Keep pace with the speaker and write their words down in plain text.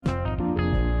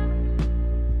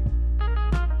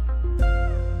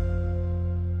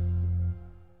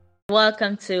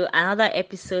Welcome to another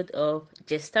episode of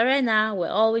Gist Arena, where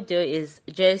all we do is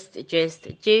gist,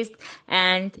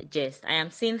 and gist. I am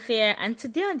Cynthia, and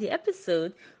today on the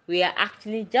episode, we are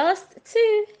actually just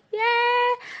two.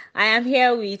 Yeah! I am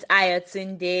here with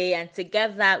Ayotunde, and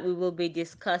together we will be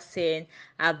discussing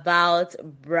about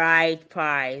bride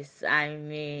price. I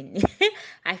mean,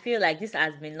 I feel like this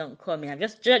has been long coming. I'm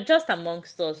just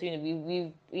amongst us,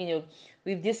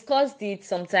 we've discussed it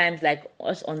sometimes, like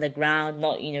us on the ground,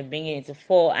 not bringing it to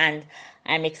fore, and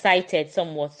I'm excited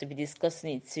somewhat to be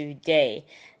discussing it today.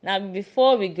 Now,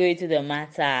 before we go into the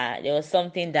matter, there was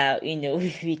something that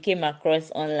we came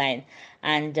across online,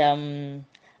 and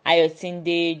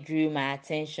Ayotunde drew my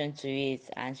attention to it,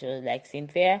 and she was like,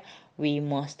 Cynthia, we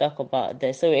must talk about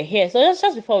this. So we're here. So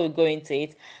just before we go into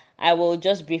it, I will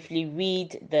just briefly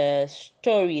read the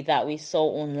story that we saw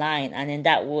online, and then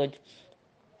that would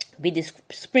be the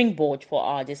springboard for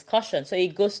our discussion. So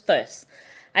it goes first.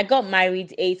 I got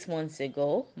married 8 months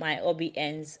ago. My hobby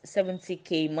earns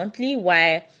 70k monthly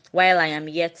while I am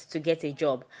yet to get a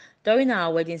job. During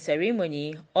our wedding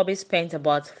ceremony, Obi spent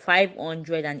about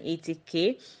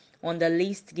 580k on the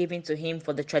list given to him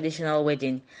for the traditional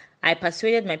wedding. I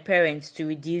persuaded my parents to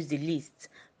reduce the list,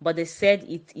 but they said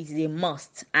it is a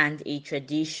must and a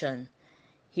tradition.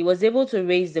 He was able to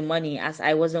raise the money as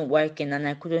I wasn't working and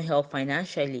I couldn't help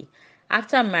financially.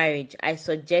 After marriage, I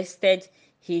suggested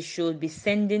he should be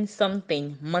sending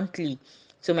something monthly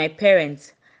to my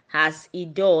parents as he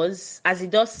does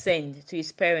send to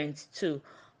his parents too.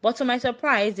 But to my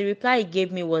surprise, the reply he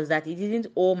gave me was that he didn't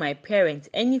owe my parents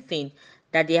anything,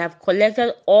 that they have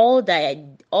collected all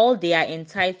they are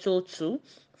entitled to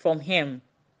from him.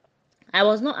 I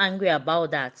was not angry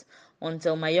about that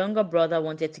until my younger brother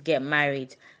wanted to get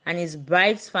married and his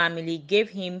bride's family gave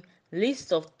him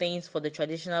list of things for the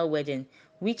traditional wedding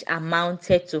which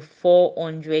amounted to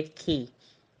 400k.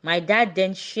 My dad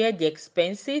then shared the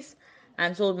expenses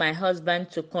and told my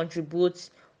husband to contribute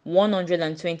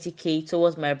 120k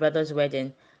towards my brother's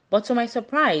wedding. But to my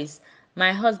surprise,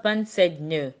 my husband said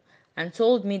no and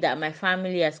told me that my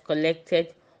family has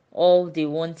collected all they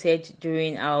wanted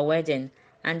during our wedding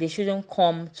and they shouldn't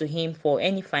come to him for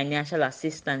any financial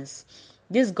assistance.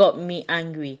 This got me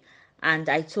angry and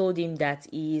I told him that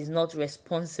he is not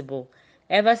responsible.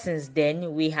 Ever since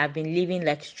then, we have been living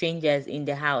like strangers in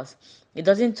the house. He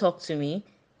doesn't talk to me.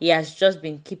 He has just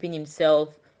been keeping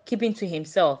to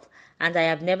himself, and I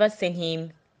have never seen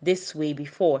him this way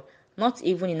before, not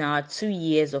even in our 2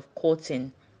 years of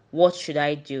courting. What should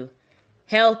I do?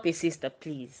 Help a sister,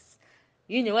 please.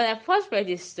 When I first read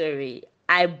this story,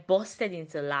 I busted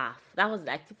into laugh. That was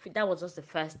just the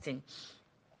first thing.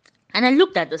 And I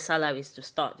looked at the salaries to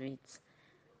start with.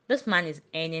 This man is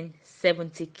earning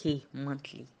 70k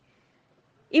monthly.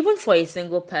 Even for a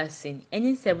single person,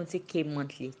 earning 70k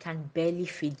monthly can barely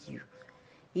feed you.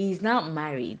 He is now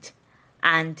married,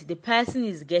 and the person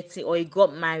is getting or he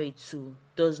got married to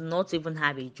does not even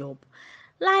have a job.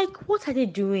 Like, what are they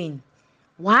doing?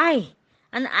 Why?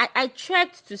 And I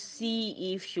checked to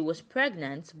see if she was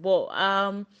pregnant, but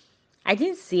I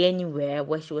didn't see anywhere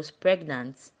where she was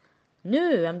pregnant.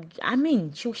 No,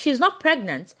 she's not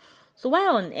pregnant. So why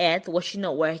on earth was she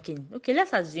not working? Okay,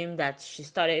 let's assume that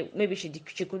maybe she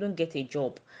couldn't get a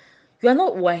job. You are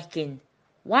not working.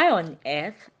 Why on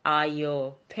earth are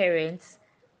your parents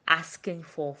asking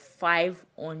for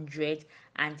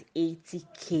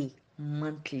 580k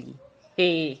monthly?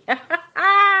 Hey,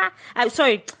 I'm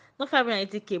sorry, not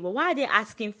 580k, but why are they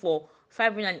asking for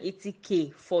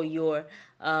 580k for your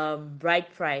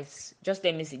bride price? Just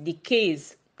let me see. The K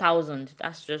is 1,000.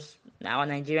 That's just our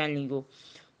Nigerian lingo.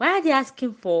 Why are they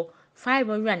asking for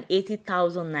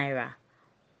 580,000 naira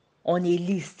on a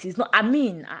list? It's not.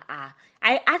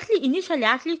 I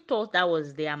actually thought that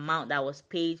was the amount that was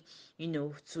paid,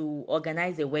 to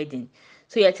organize a wedding.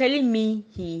 So you're telling me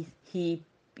he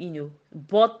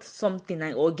bought something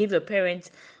or gave your parents,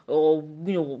 or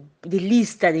the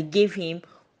list that they gave him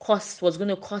was going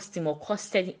to cost him or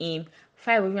costed him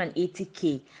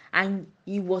 580k, and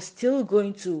he was still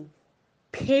going to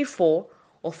pay for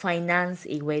or finance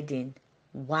a wedding.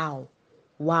 Wow.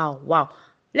 Wow. Wow.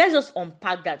 Let's just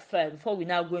unpack that first before we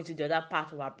now go into the other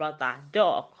part of our brother.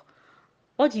 Doc,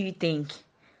 what do you think?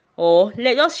 Or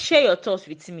let us share your thoughts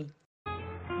with me.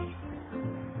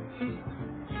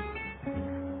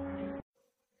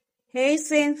 Hey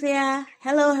Cynthia,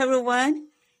 hello everyone.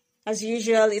 As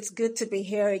usual, it's good to be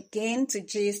here again to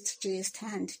gist.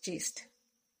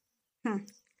 Hmm.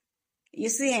 You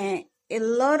see, a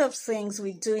lot of things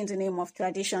we do in the name of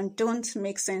tradition don't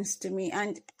make sense to me,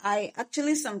 and I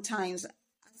actually sometimes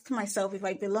ask myself if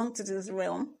I belong to this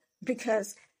realm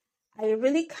because I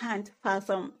really can't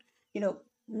fathom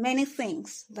many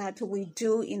things that we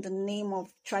do in the name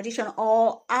of tradition,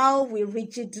 or how we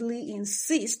rigidly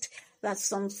insist that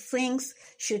some things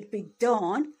should be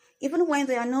done, even when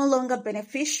they are no longer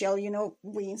beneficial.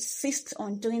 We insist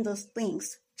on doing those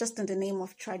things just in the name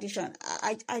of tradition.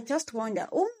 I just wonder,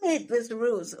 who made these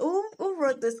rules? Who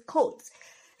wrote these codes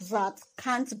that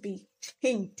can't be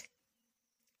changed?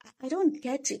 I don't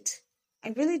get it. I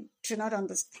really do not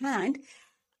understand.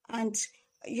 And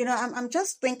I'm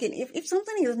just thinking, if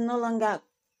something is no longer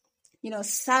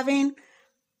serving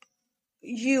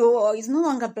you, or is no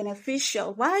longer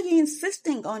beneficial, why are you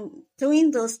insisting on doing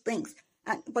those things?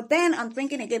 But then I'm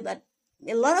thinking again that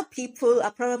a lot of people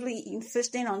are probably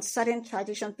insisting on certain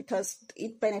traditions because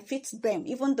it benefits them,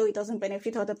 even though it doesn't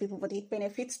benefit other people, but it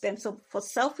benefits them. So for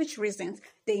selfish reasons,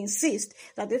 they insist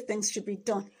that these things should be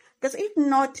done. Because if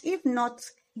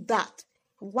not that,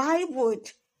 why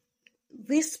would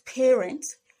these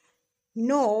parents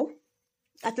know?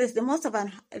 At least they must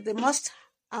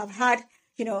have had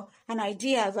an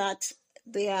idea that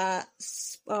their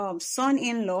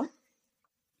son-in-law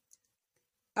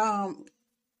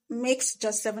makes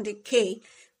just 70K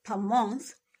per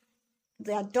month.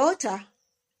 Their daughter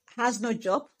has no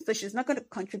job, so she's not going to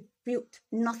contribute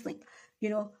nothing,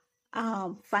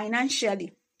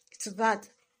 financially to that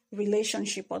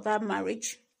relationship or that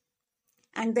marriage.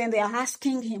 And then they are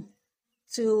asking him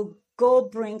to go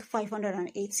bring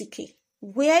 580K.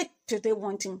 Where do they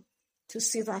want him to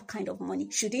see that kind of money?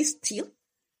 Should he steal?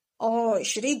 Or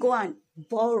should he go and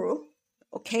borrow,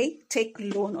 take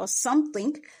loan or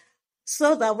something,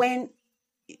 so that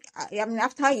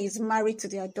after he's married to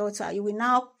their daughter, he will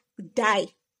now die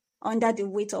under the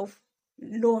weight of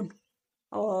loan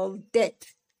or debt?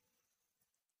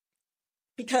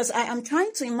 Because I am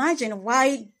trying to imagine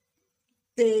why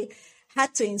they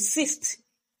had to insist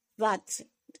that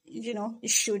you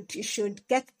should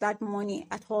get that money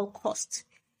at all costs.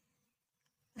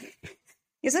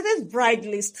 Is it this bride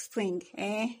list thing?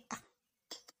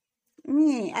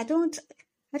 Me, I don't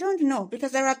know,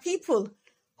 because there are people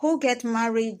who get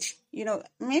married,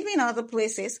 maybe in other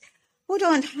places, who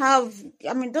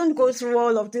don't go through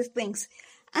all of these things,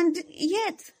 and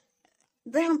yet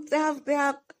they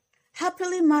are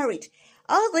happily married.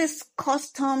 All these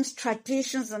customs,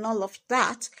 traditions, and all of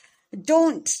that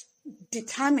don't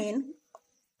determine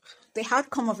the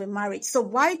outcome of a marriage. So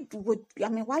why do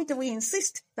we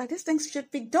insist that these things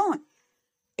should be done?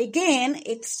 Again,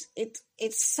 it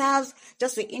serves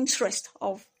just the interest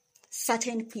of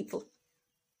certain people,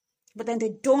 but then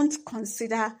they don't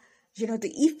consider,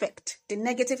 the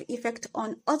negative effect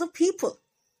on other people.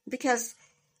 Because,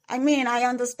 I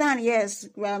understand, yes,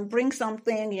 bring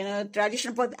something,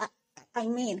 tradition, but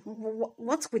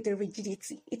what's with the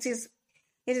rigidity? It is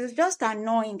just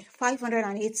annoying.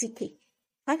 580K.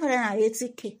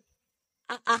 580K.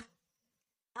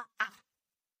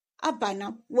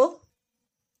 Now. Well,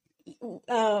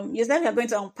 you said we are going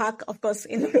to unpack, of course,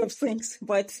 a lot of things,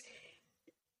 but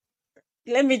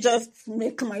let me just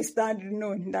make my stand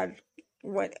known that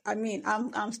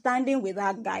I'm standing with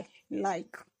that guy.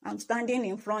 Like, I'm standing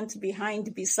in front,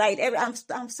 behind, beside.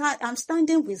 I'm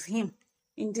standing with him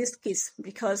in this case,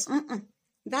 because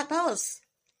that was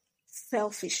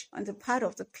selfish on the part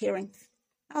of the parents.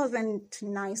 That wasn't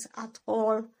nice at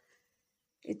all.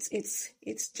 It's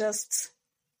just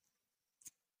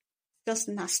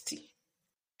nasty.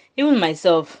 Even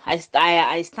myself,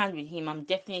 I stand with him. I'm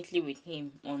definitely with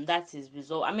him on that his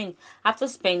result. After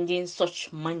spending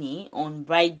such money on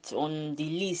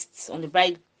the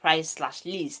bride price /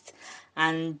 list,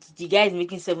 and the guy is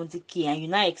making 70K, and you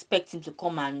now expect him to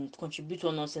come and contribute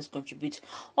or nonsense contribute.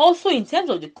 Also, in terms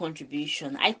of the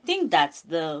contribution, I think that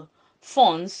the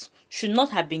funds should not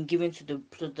have been given to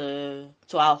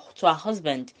our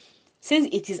husband, since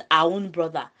it is our own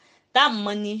brother. That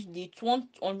money, the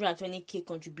 120K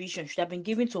contribution, should have been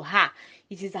given to her.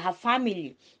 It is her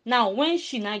family. Now, when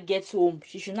she now gets home,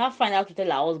 she should not find out to tell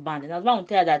her husband. And husband will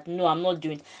tell her that, no, I'm not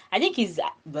doing. I think this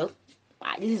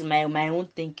is my own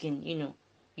thinking,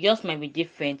 Yours might be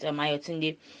different,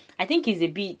 Ayotunde. I think it's a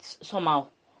bit somehow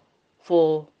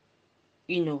for,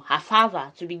 her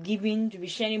father to be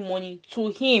sharing money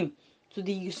to him, to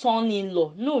the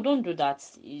son-in-law. No, don't do that.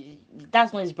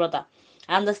 That's not his brother.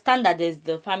 I understand that there's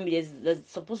the family, there's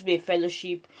supposed to be a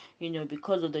fellowship,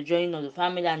 because of the joining of the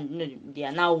family, and they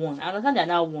are now one. I understand they are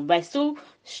now one, but I still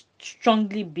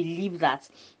strongly believe that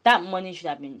money should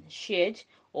have been shared,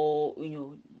 or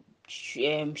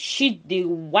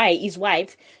his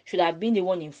wife should have been the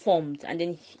one informed, and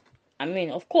then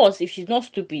of course, if she's not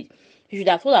stupid, You should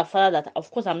have told her father that,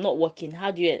 of course, I'm not working.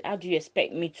 How do you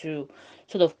expect me to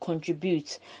sort of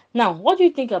contribute? Now, what do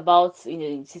you think about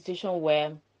a situation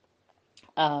where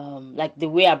like the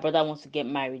way our brother wants to get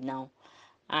married now,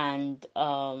 and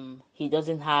he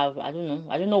doesn't have, I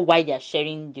don't know why they're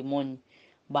sharing the money,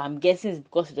 but I'm guessing it's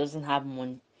because he doesn't have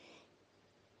money.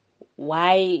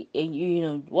 Why,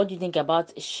 what do you think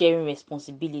about sharing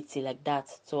responsibility like that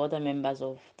to other members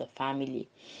of the family?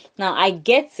 Now, I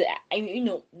get,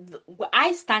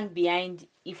 I stand behind,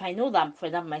 if I know that, for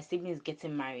example, my sibling is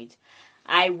getting married,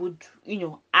 I would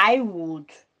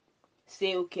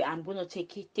say, okay, I'm going to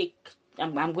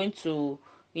I'm going to,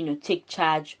 take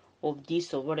charge of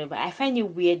this or whatever. I find it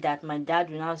weird that my dad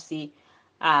will now say,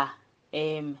 ah,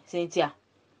 Cynthia,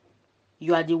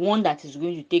 you are the one that is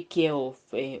going to take care of,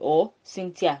 or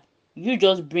Cynthia, you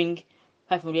just bring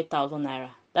 500,000 naira.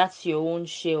 That's your own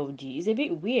share of the. It's a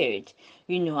bit weird.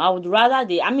 I would rather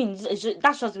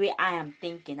that's just the way I am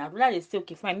thinking. I'd rather they say,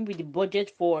 okay, fine, maybe the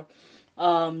budget for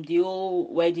the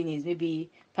whole wedding is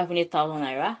maybe 500,000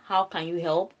 naira. How can you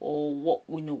help, or what,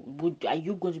 are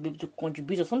you going to be able to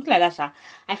contribute or something like that, sha?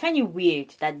 I find it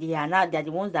weird that they're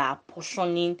the ones that are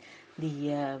portioning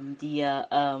the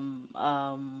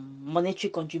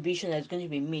monetary contribution that's going to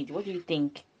be made. What do you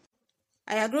think?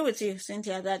 I agree with you,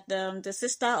 Cynthia, that the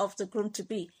sister of the groom to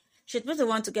be should be the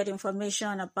one to get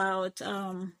information about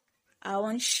our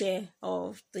own share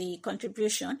of the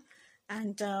contribution,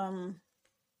 and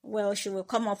well, she will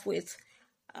come up with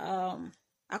a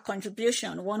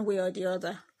contribution one way or the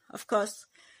other. Of course,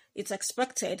 it's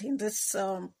expected in this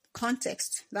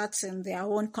context, that's in their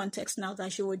own context now,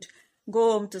 that she would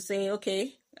go home to say,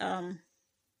 okay,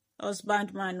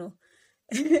 husband Manu,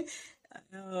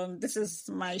 this is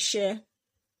my share.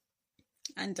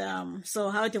 And so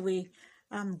how do we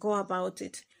go about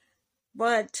it?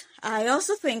 But I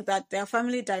also think that their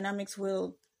family dynamics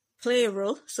will play a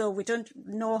role. So we don't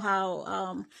know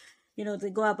how they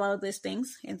go about these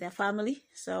things in their family.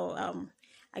 So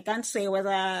I can't say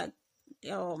whether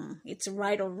it's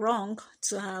right or wrong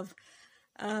to have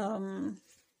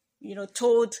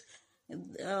told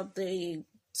the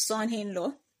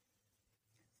son-in-law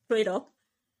straight up,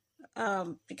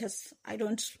 because I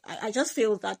just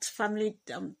feel that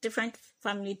different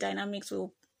family dynamics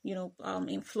will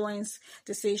influence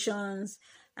decisions,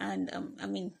 and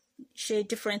share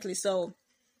differently. So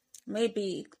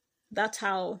maybe that's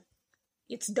how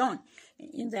it's done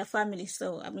in their family.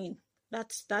 So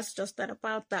that's just that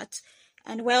about that.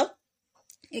 And well,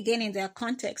 again, in their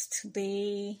context,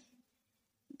 they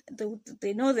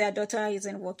know their daughter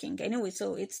isn't working anyway,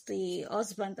 so it's the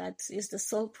husband that is the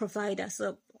sole provider.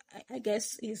 So I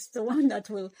guess he's the one that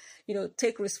will,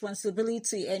 take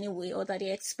responsibility anyway, or that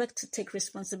they expect to take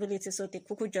responsibility. So they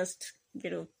could just,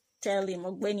 tell him,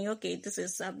 or when you, okay, this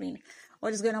is,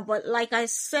 what is going on. But like I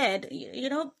said,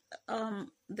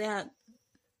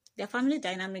 their family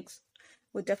dynamics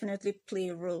will definitely play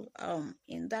a role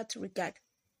in that regard.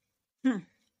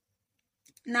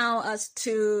 Now, as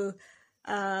to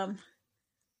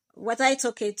whether it's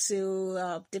okay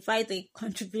to divide the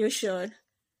contribution,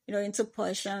 into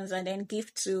portions and then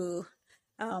give to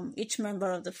each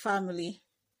member of the family.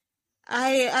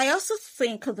 I also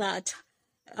think that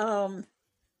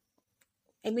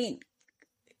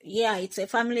yeah, it's a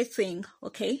family thing.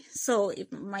 Okay, so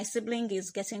if my sibling is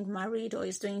getting married or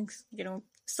is doing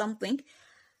something,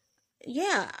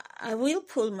 yeah, I will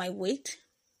pull my weight.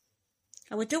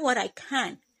 I will do what I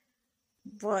can,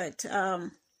 but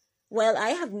well, I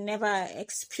have never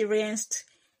experienced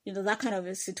that kind of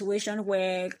a situation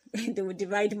where they would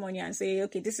divide money and say,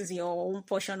 okay, this is your own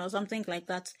portion or something like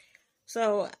that.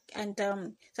 So, and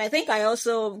so I think I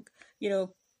also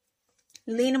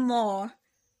lean more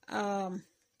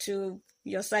to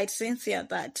your side, Cynthia,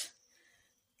 that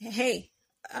hey,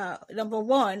 number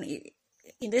one,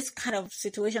 in this kind of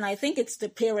situation, I think it's the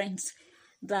parents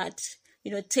that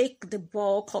take the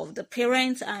bulk of the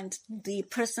parents and the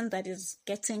person that is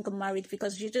getting married,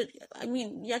 because you're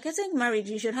getting married,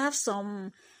 you should have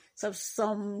some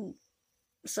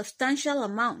substantial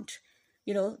amount,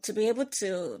 to be able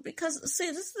to, because see,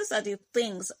 these are the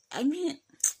things.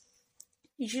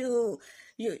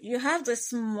 You have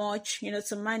this much,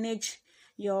 to manage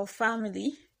your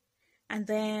family, and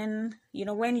then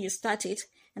when you start it,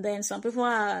 and then some people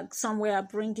are somewhere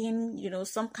bringing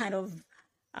some kind of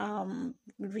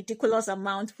ridiculous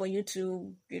amount for you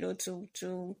to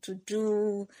to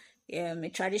do a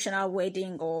traditional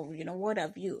wedding, or what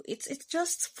have you. It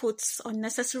just puts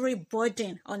unnecessary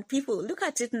burden on people. Look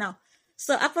at it now.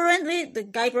 So apparently the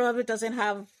guy probably doesn't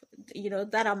have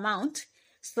that amount,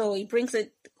 so he brings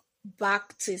it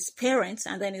back to his parents,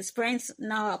 and then his parents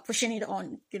now are pushing it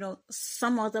on,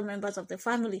 some other members of the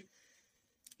family.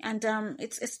 And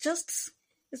it's just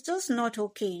not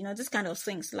okay, this kind of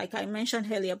things, like I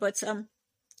mentioned earlier. But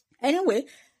anyway,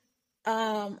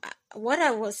 um what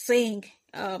I was saying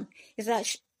is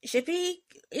that should be,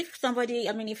 if somebody,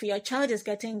 I mean, if your child is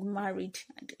getting married,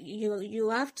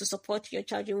 you have to support your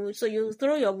child. So you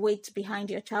throw your weight behind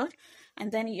your child,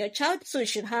 and then your child too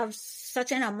should have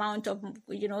certain amount of,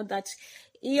 that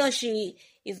he or she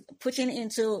is putting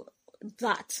into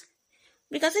that.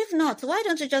 Because if not, why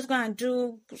don't you just go and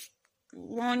do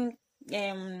one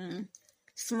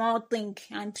small thing,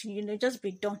 and just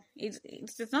be done?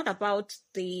 It's not about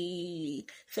the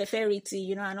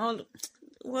fairity, and all.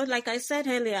 Well, like I said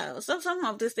earlier, some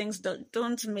of these things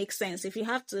don't make sense. If you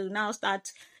have to now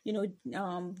start,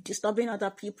 disturbing other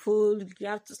people, you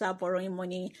have to start borrowing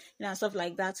money, stuff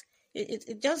like that.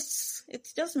 It just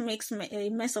makes a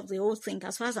mess of the whole thing,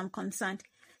 as far as I'm concerned.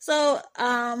 So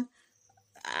I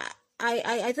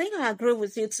think I agree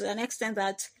with you to an extent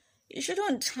that you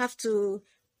shouldn't have to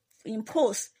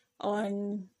impose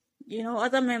on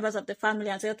other members of the family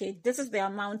and say, okay, this is the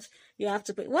amount you have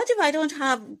to pay. What if I don't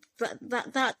have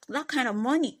that kind of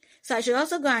money? So I should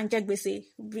also go and check basic,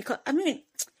 because I mean,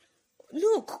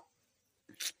 look,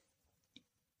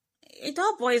 it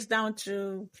all boils down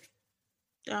to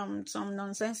some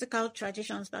nonsensical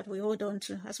traditions that we hold on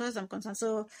to, as far as I'm concerned.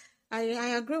 So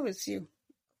I agree with you.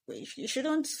 You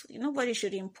shouldn't, nobody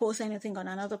should impose anything on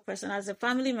another person. As a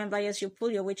family member, yes, you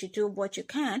pull your weight, you do what you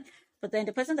can, but then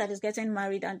the person that is getting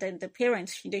married, and then the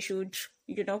parents, they should,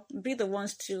 be the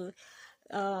ones to,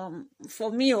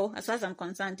 for me, as far as I'm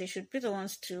concerned, they should be the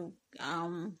ones to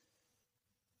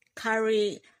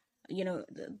carry,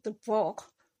 the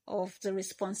bulk of the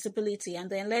responsibility, and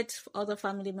then let other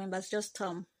family members just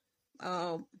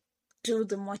uh, do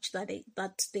the much that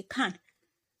they can,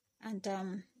 and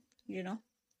you know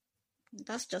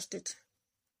that's just it.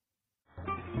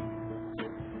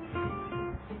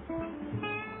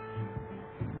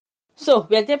 So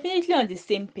we are definitely on the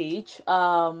same page.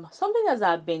 Something that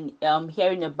I've been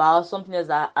hearing about, something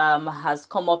that has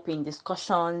come up in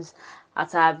discussions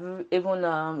that I've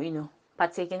even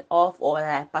partaken of, or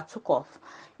that I partook of,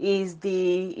 is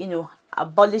the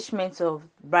abolishment of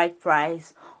bride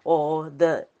price, or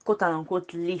the quote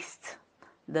unquote list,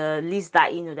 the list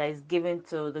that that is given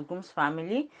to the groom's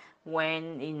family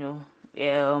when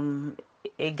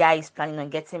a guy is planning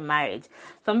on getting married.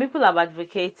 Some people have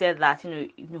advocated that we're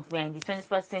in the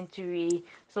 21st century,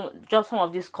 so just some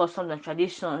of these customs and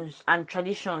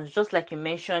traditions, just like you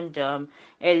mentioned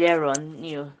earlier on,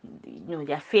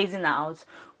 they're phasing out.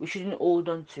 We shouldn't hold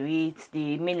on to it.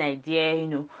 The main idea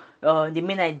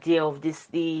of this,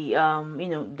 the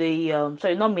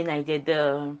sorry, not main idea,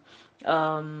 the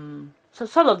so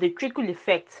sort of the trickle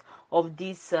effect of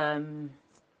this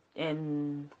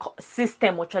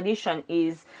system or tradition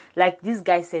is, like this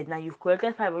guy said, now you've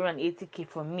collected 580K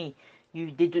from me,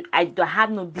 I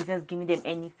have no business giving them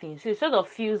anything. So it sort of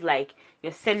feels like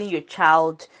you're selling your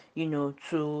child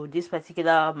to this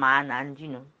particular man, and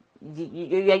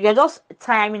you're just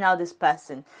timing out this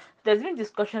person. There's been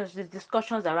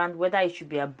discussions around whether it should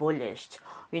be abolished.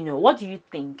 What do you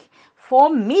think? For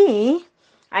me,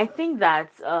 I think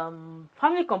that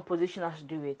family composition has to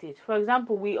do with it. For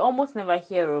example, we almost never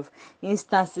hear of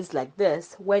instances like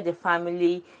this where the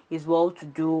family is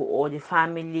well-to-do, or the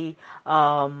family, they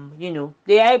are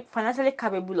financially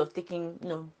capable of taking,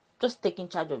 just taking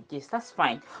charge of this. That's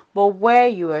fine. But where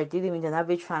you are dealing with an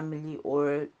average family,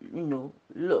 or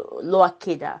lower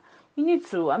cadre, you need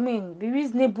to, I mean, be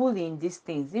reasonable in these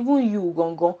things. Even you,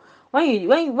 gongo, when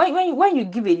you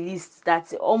give a list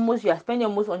that almost you are spending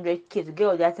almost 100K to get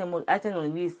all the item on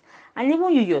the list, and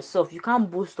even you yourself, you can't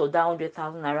boast of that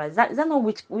 100,000 naira. Is that not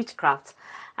witchcraft?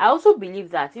 I also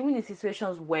believe that even in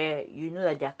situations where you know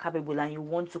that they are capable and you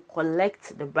want to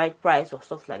collect the bride price or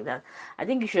stuff like that, I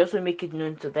think you should also make it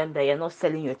known to them that you're not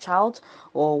selling your child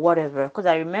or whatever. Because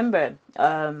I remember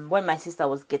when my sister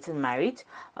was getting married,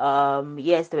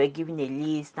 yes, they were giving a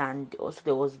list, and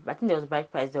also I think there was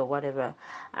bride price or whatever,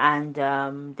 and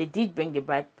they did bring the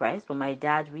bride price, but my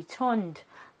dad returned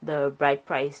the bride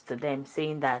price to them,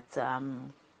 saying that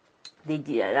they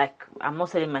did, like, I'm not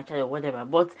selling my child or whatever.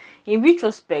 But in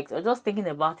retrospect, or just thinking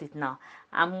about it now,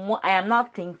 I am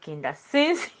not thinking that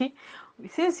since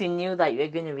since you knew that you were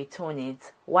going to return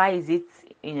it, why is it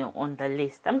on the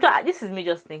list? This is me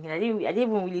just thinking. I didn't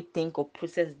even really think or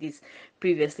process this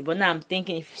previously, but now I'm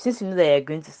thinking, if since you knew that you're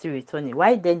going to still return it,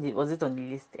 why then was it on the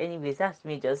list? Anyways, that's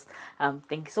me just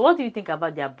thinking. So what do you think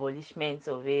about the abolishment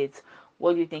of it?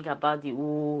 What do you think about the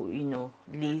whole,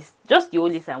 list? Just the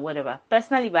whole list and whatever.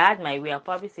 Personally, if I had my way, I'll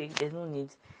probably say there's no need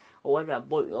or whatever.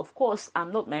 But of course,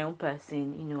 I'm not my own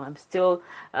person. I'm still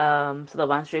sort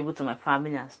of answerable to my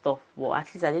family and stuff. But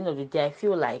at least at the end of the day, I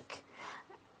feel like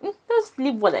just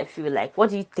live what I feel like.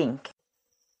 What do you think?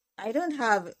 I don't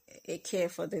have a care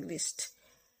for the list.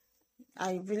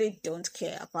 I really don't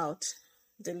care about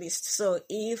the list. So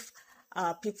if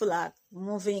people are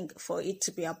moving for it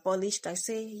to be abolished, I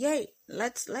say, yay,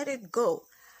 let's let it go.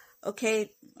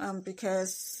 Okay,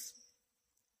 because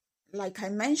like I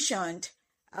mentioned,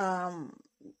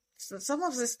 so some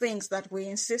of these things that we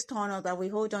insist on or that we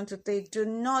hold on to, they do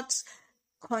not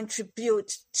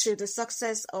contribute to the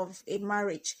success of a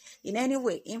marriage in any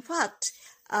way. In fact,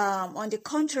 on the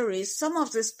contrary, some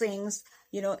of these things,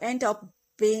 end up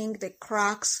being the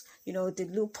cracks, the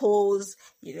loopholes,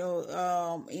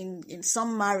 in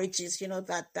some marriages,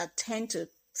 that tend to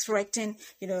threaten,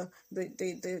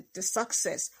 the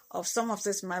success of some of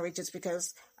these marriages,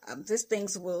 because these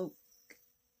things will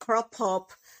crop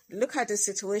up. Look at the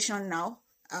situation now.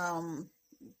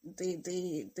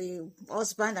 The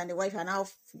husband and the wife are now,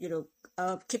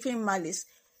 keeping malice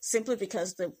simply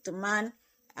because the man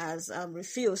has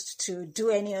refused to do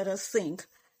any other thing,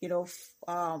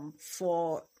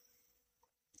 for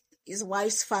his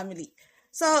wife's family.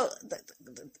 So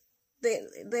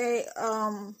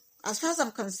as far as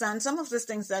I'm concerned, some of these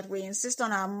things that we insist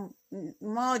on are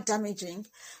more damaging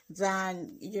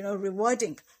than,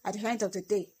 rewarding at the end of the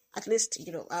day. At least,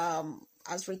 to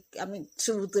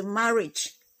the marriage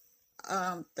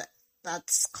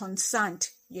that's concerned,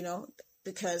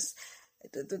 because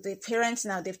the parents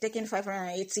now, they've taken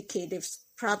 580K, they've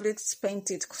probably spent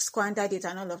it, squandered it,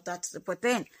 and all of that. But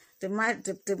then the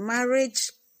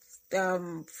marriage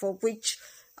for which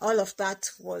all of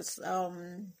that was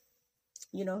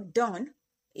done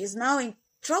is now in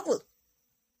trouble.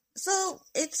 So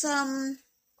it's let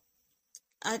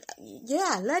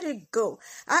it go.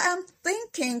 I am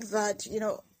thinking that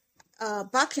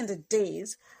back in the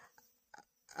days,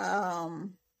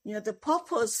 the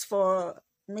purpose for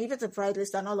maybe the bride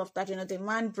list and all of that, the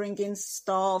man bringing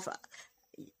stuff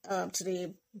to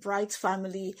the bride's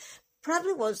family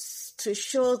probably was to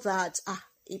show that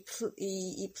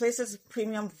he places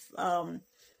premium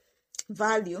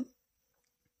value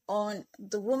on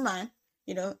the woman,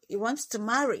 he wants to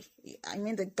marry. I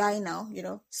mean, the guy now,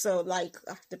 so like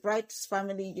the bride's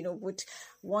family, would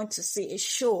want to see a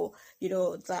show,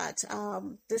 that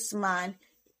this man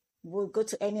will go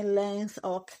to any length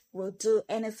or will do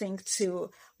anything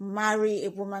to marry a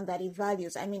woman that he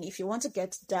values. I mean, if you want to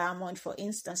get diamond, for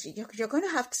instance, you're going to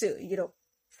have to,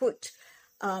 put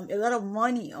a lot of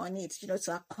money on it,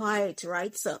 to acquire it,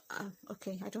 right? So,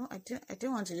 okay, I don't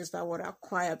want to use that word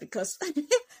acquire, because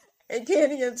again,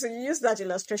 to use that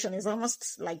illustration is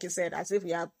almost like you said, as if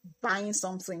you are buying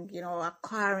something,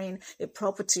 acquiring a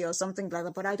property or something like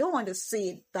that. But I don't want to see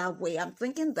it that way. I'm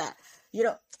thinking that,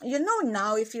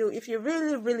 now, if you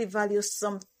really, really value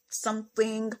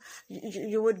something,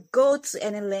 you would go to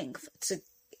any length to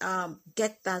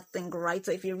get that thing right.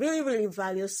 So if you really, really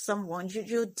value someone,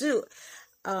 you do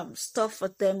stuff for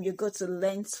them, you go to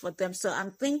lengths for them. So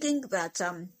I'm thinking that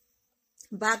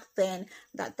back then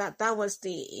that was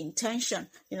the intention,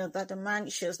 that the man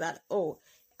shows that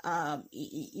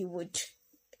he would,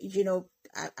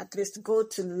 at least go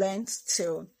to lengths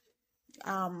to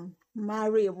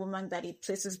marry a woman that he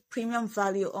places premium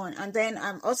value on. And then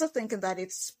I'm also thinking that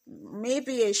it's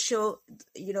maybe a show,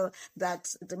 that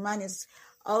the man is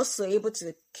also able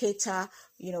to cater,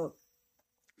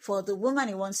 for the woman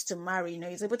he wants to marry.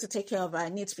 He's able to take care of her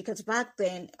needs, because back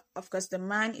then, of course, the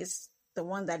man is the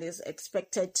one that is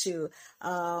expected to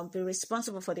be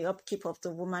responsible for the upkeep of the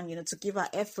woman, to give her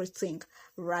everything,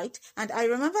 right? And I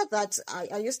remember that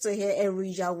I used to hear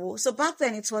Erijawo. So back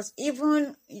then it was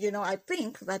even, I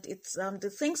think that it's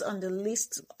the things on the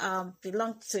list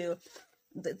belong to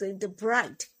the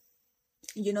bride,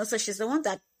 so she's the one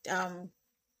that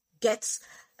gets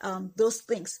those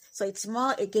things. So it's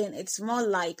more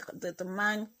like the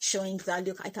man showing that,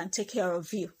 look, I can take care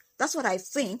of you. That's what I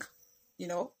think,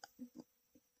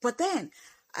 But then,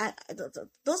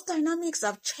 those dynamics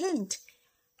have changed.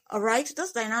 All right,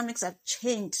 those dynamics have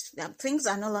changed. Things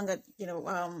are no longer,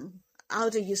 how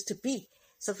they used to be.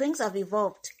 So things have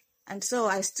evolved, and so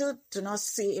I still do not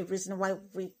see a reason why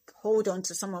we hold on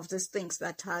to some of these things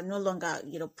that are no longer,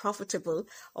 profitable,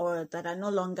 or that are no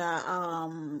longer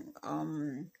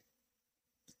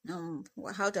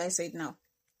how do I say it now?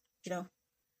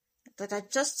 That are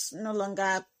just no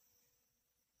longer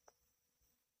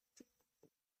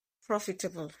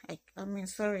profitable. I mean,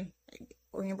 sorry.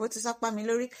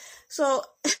 So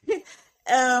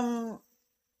um,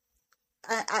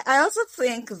 I also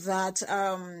think that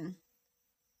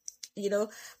you know,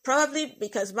 probably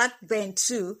because back then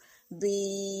too,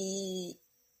 the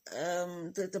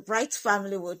the Bright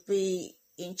family would be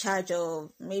in charge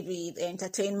of maybe the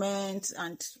entertainment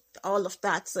and all of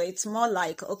that. So it's more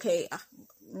like, okay,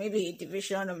 maybe a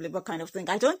division of labor kind of thing.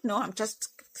 I don't know. I'm just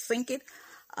thinking.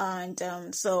 And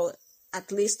so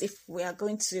at least if we are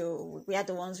going to, we are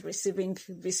the ones receiving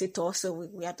visitors, so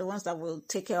we are the ones that will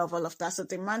take care of all of that. So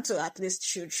the mantle at least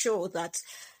should show that,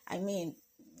 I mean,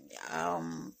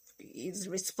 is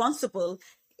responsible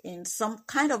in some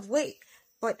kind of way.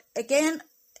 But again,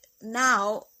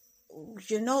 now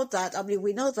you know that, I mean,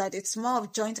 we know that it's more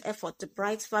of joint effort. The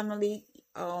bride's family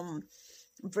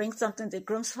bring something, the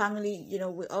groom's family,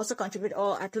 we also contribute,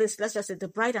 or at least let's just say the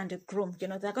bride and the groom,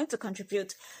 they're going to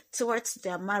contribute towards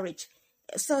their marriage.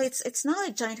 So it's now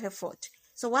a joint effort.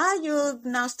 So why are you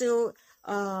now still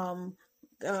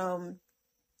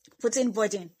putting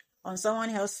burden on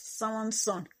someone else, someone's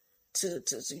son, to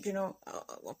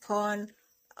upon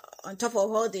on top of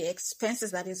all the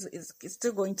expenses that is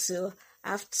still going to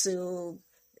have to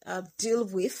deal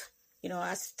with,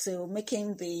 as to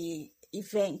making the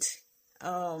event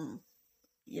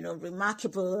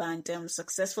remarkable and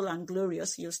successful and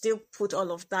glorious. You still put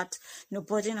all of that,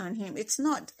 burden on him. It's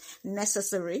not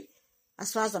necessary,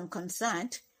 as far as I'm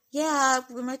concerned. Yeah,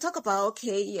 we might talk about,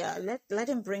 okay, yeah, let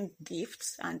him bring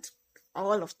gifts and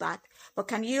all of that, but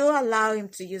can you allow him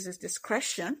to use his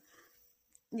discretion,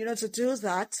 to do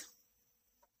that?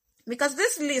 Because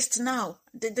this list now,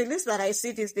 the list that I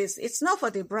see these days, it's not for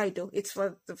the bride, though. It's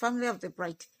for the family of the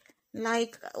bride.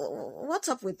 Like, what's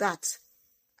up with that?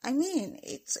 I mean,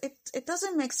 it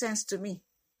doesn't make sense to me.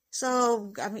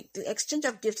 So, I mean, the exchange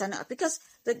of gifts, and because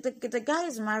the guy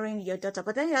is marrying your daughter,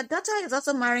 but then your daughter is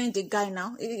also marrying the guy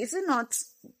now. Is it not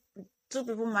two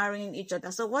people marrying each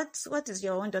other? So what is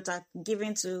your own daughter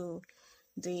giving to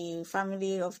the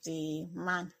family of the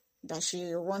man that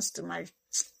she wants to marry?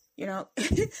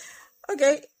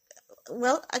 Okay,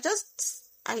 well,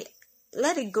 I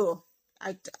let it go.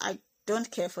 I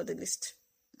don't care for the list.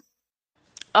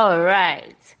 All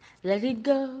right. Let it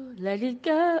go, let it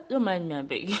go. Don't mind me, I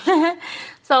beg.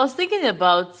 So I was thinking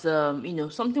about,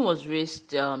 something was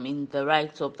raised in the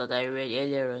write-up that I read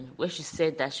earlier on, where she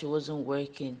said that she wasn't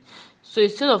working. So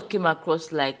it sort of came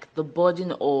across like the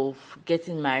burden of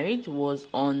getting married was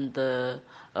on the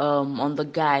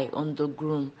guy, on the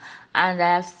groom. And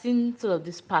I have seen sort of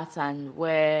this pattern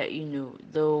where,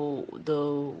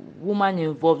 the woman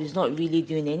involved is not really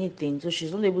doing anything, so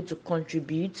she's not able to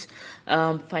contribute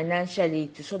financially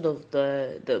to sort of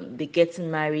the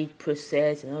getting married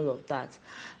process and all of that.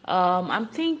 I'm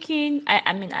thinking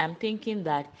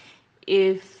that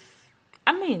if,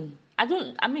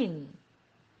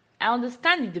 I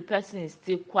understand if the person is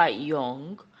still quite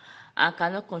young and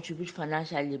cannot contribute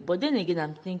financially, but then again,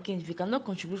 I'm thinking if you cannot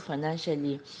contribute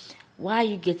financially, why are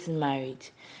you getting married?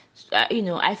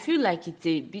 I feel like it's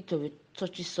a bit of a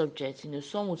touchy subject.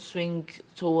 Some would swing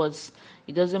towards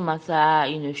it doesn't matter,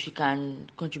 if she can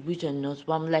contribute or not.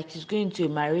 But I'm like, she's going to a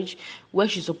marriage where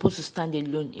she's supposed to stand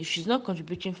alone. If she's not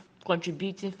contributing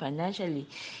financially,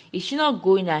 is she not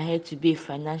going ahead to be a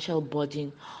financial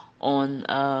burden on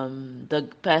the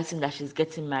person that she's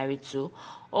getting married to?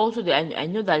 Also, I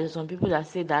know that there's some people that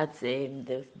say that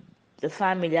the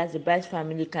family, as the bride's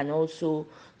family, can also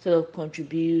sort of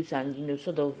contribute and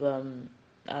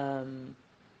um,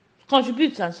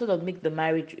 contribute and sort of make the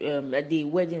marriage, the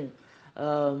wedding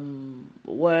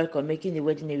work, or making the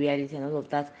wedding a reality and all of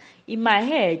that. In my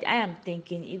head, I am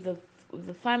thinking if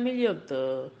the family of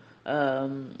the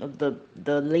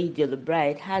lady or the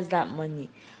bride has that money,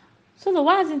 so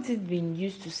why hasn't it been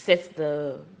used to set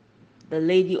the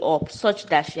lady up such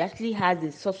that she actually has a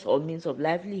source or means of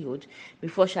livelihood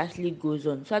before she actually goes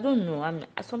on? So I don't know.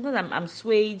 I'm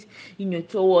swayed,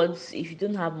 towards if you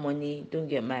don't have money, don't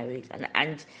get married,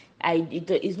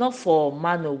 it's not for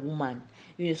man or woman.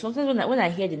 Sometimes when I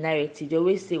hear the narrative, they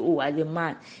always say, "Oh, as a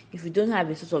man, if you don't have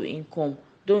a source of income,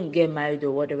 don't get married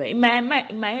or whatever." In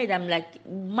my head, I'm like,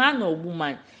 man or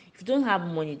woman, if you don't have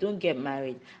money, don't get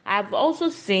married. I've also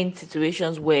seen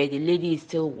situations where the lady is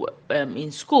still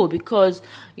in school because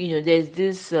there's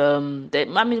this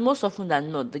most often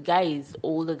than not, the guy is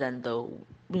older than the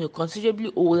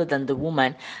considerably older than the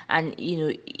woman, and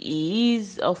he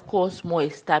is of course more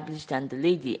established than the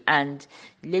lady, and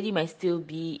the lady might still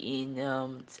be in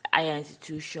higher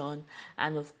institution,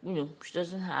 and she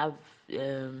doesn't have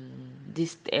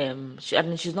this I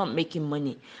mean, she's not making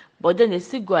money, but then they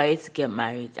still go ahead to get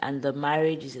married, and the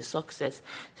marriage is a success.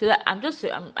 So that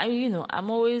I'm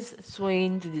always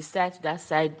swaying to the side, to that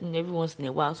side, every once in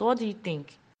a while. So what do you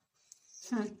think?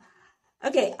 Hmm.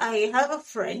 Okay, I have a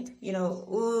friend,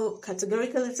 who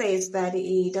categorically says that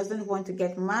he doesn't want to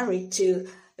get married to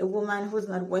a woman who's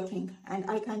not working. And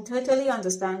I can totally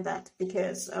understand that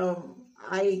because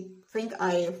I think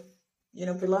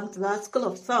belong to that school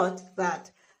of thought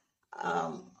that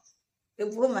um, a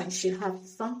woman should have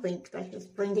something that she's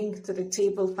bringing to the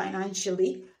table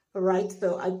financially, right?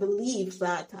 So I believe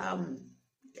that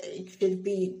it should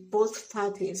be both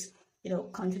parties,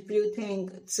 contributing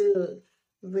to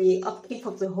the upkeep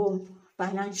of the home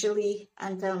financially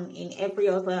and in every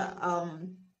other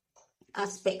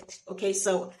aspect. Okay,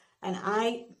 so, and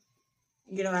I,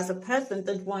 as a person,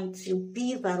 don't want to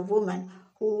be that woman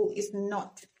who is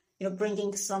not,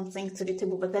 bringing something to the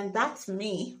table. But then that's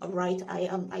me, all right?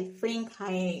 I think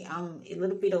I am a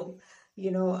little bit of,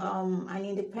 an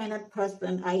independent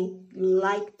person. I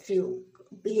like to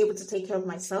be able to take care of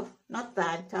myself. Not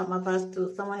that I'm averse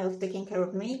to someone else taking care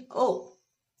of me. Oh,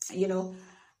 you know,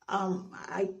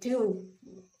 I do,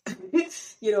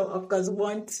 of course,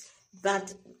 want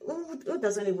that. Who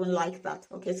doesn't even like that?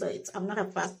 Okay, so I'm not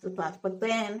averse to that. But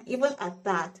then, even at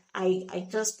that, I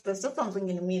just, there's just something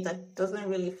in me that doesn't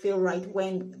really feel right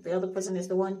when the other person is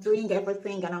the one doing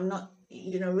everything and I'm not,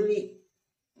 really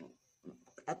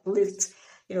at least,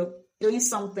 doing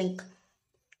something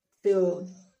to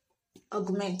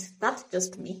augment. That's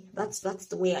just me. That's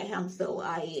the way I am. So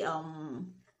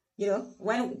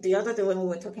when the other day when we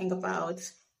were talking about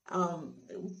um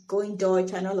going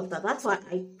Dutch and all of that, that's why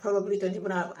I probably don't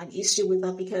even have an issue with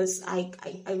that because I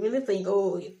really think,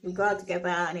 oh, if we go out together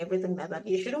and everything like that,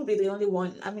 you shouldn't be the only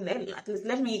one. I mean, at least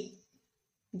let me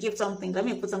give something, let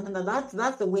me put something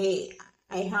that's the way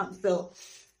I am. So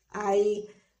I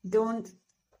don't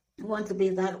want to be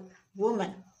that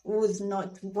woman who is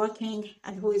not working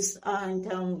and who is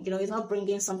is not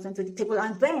bringing something to the table.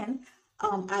 And then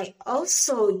I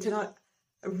also do not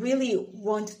really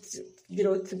want to,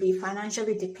 to be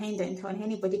financially dependent on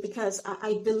anybody because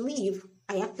I believe,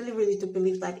 I actually really do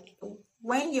believe that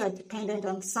when you are dependent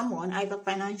on someone, either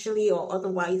financially or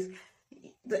otherwise,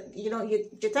 you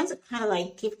tend to kind of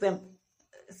like give them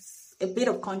a bit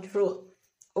of control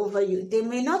over you. They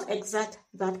may not exert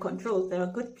that control. There are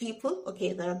good people,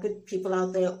 okay, there are good people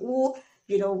out there who,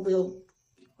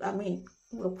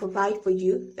 will provide for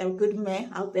you. There are good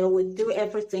men out there who will do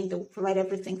everything, they will provide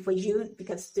everything for you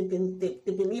because they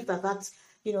believe that that's,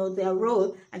 their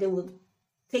role and they will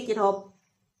take it up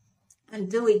and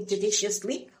do it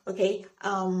judiciously, okay,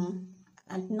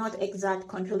 and not exert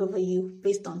control over you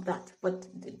based on that. But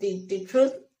the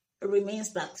truth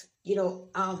remains that,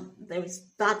 there is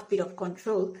that bit of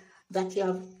control that you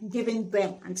have given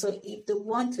them. And so if they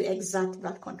want to exert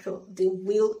that control, they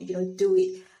will, do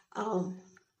it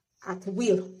at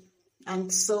will.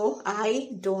 And so I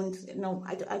don't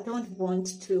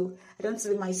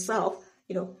see myself,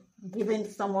 giving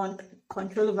someone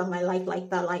control over my life like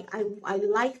that. Like I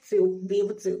like to be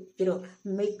able to,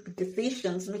 make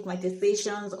my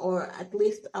decisions, or at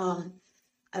least I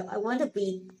want to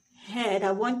be heard.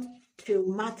 I want to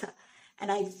matter.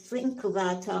 And I think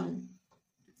that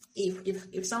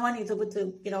if someone is able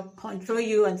to, control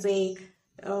you and say,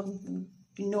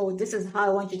 this is how I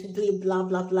want you to do it, blah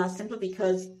blah blah, simply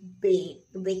because they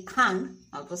can,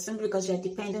 or simply because you're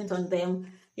dependent on them,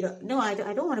 no, I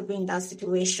don't want to be in that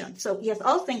situation. So yes,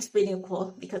 all things being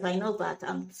equal, because I know that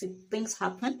things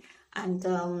happen, and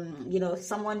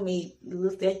someone may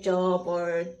lose their job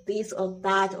or this or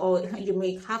that, or you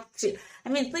may have to,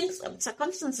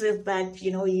 circumstances that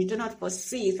you do not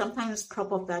foresee sometimes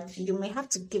crop up, that you may have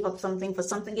to give up something for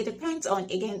something. It depends on,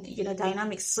 again,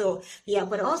 dynamics. So yeah,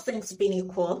 but all things being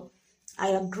equal,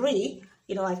 I agree,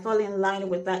 I fall in line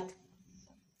with that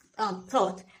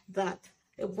thought that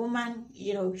a woman,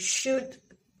 should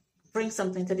bring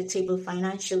something to the table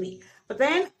financially. But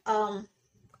then,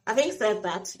 having said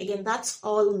that, again, that's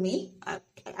all me. I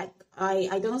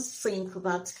don't think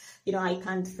that, I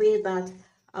can say that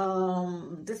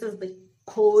this is the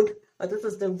code or this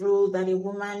is the rule that a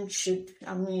woman should,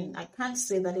 I can't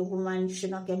say that a woman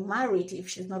should not get married if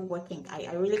she's not working.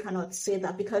 I really cannot say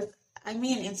that because,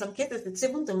 in some cases, it's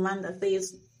even the man that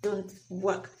says, don't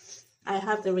work. I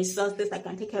have the resources, I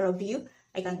can take care of you,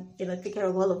 I can, take care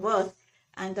of all of us.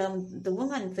 And the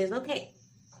woman says, okay,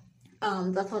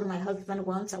 that's what my husband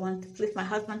wants. I want to please my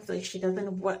husband, so she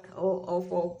doesn't work, or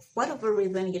for whatever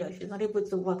reason, she's not able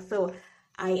to work. So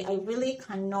I really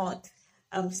cannot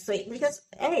say, because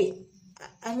hey,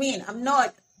 I mean, I'm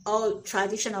not all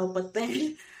traditional, but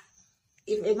then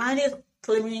if a man is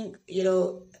claiming,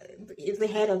 is the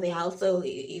head of the house, so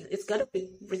it's got to be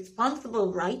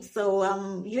responsible, right?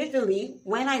 So usually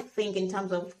when I think in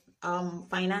terms of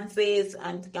finances,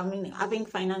 and I mean having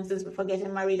finances before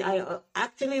getting married, I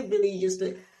actually really used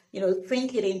to,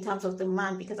 think it in terms of the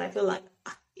man, because I feel like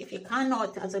if you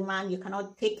cannot, as a man, you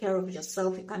cannot take care of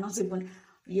yourself, you cannot even,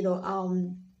 you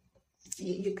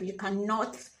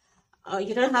cannot,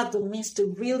 you don't have the means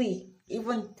to really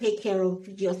even take care of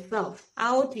yourself.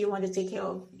 How do you want to take care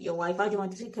of your wife? How do you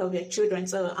want to take care of your children?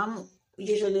 So I'm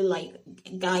usually like,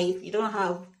 guy, if you don't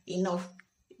have enough,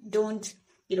 don't,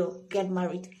 get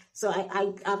married. So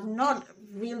I have not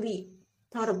really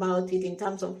thought about it in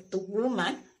terms of the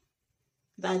woman,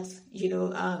 that,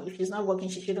 if she's not working,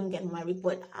 she shouldn't get married.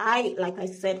 But like I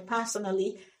said,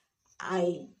 personally,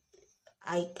 I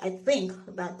think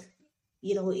that,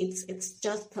 it's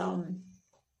just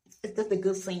a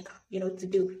good thing, to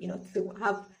do, to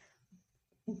have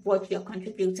what you're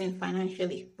contributing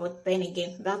financially. But then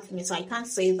again, that means I can't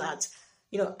say that,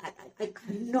 I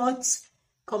cannot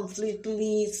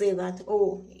completely say that,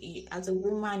 oh, as a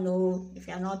woman, no, if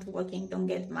you're not working, don't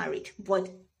get married. But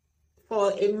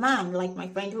for a man like my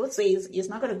friend who says he's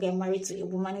not going to get married to a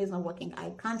woman who's not working,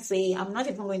 I can't say, I'm not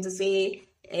even going to say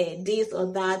this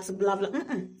or that, blah, blah.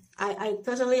 I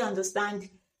totally understand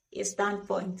his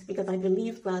standpoint, because I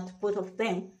believe that both of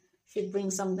them should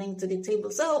bring something to the table.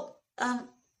 So,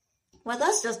 well,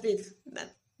 that's just it.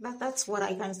 That's what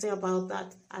I can say about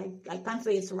that. I can't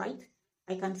say it's right.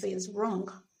 I can't say it's wrong.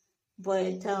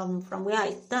 But from where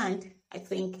I stand, I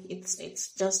think it's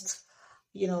just,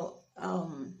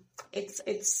 it's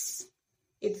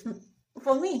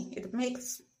for me, it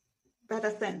makes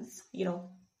better sense,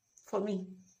 for me.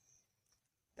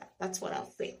 That's what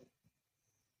I'll say.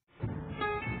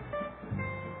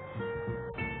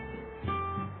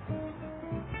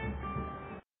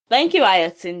 Thank you,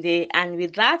 Ayotunde. And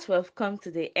with that, we've come to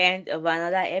the end of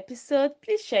another episode.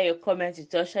 Please share your comments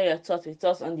with us, share your thoughts with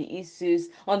us on the issues,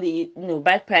 on the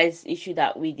bride price issue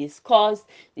that we discussed.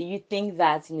 Do you think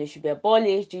that should be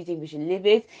abolished? Do you think we should leave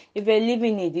it? If you're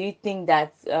leaving it, do you think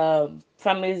that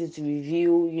families need to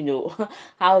review,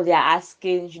 how they are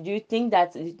asking? Do you think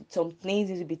that some things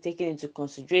need to be taken into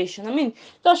consideration? I mean,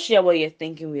 just share what you're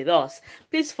thinking with us.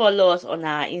 Please follow us on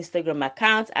our Instagram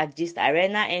account at Gist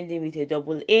Arena, ending with a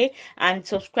double A, and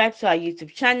subscribe to our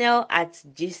YouTube channel at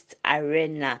Gist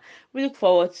Arena. We look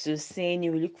forward to seeing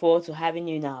you. We look forward to having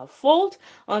you in our fold.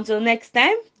 Until next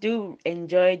time, do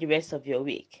enjoy the rest of your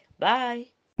week. Bye.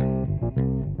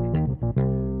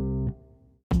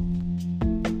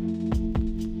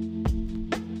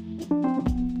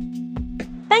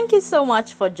 Thank you so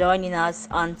much for joining us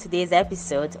on today's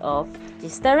episode of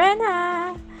Gist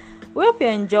Arena. We hope you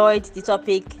enjoyed the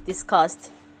topic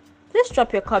discussed. Please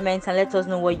drop your comments and let us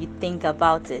know what you think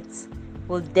about it.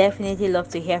 We'll definitely love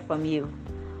to hear from you.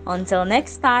 Until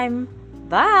next time,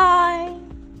 bye!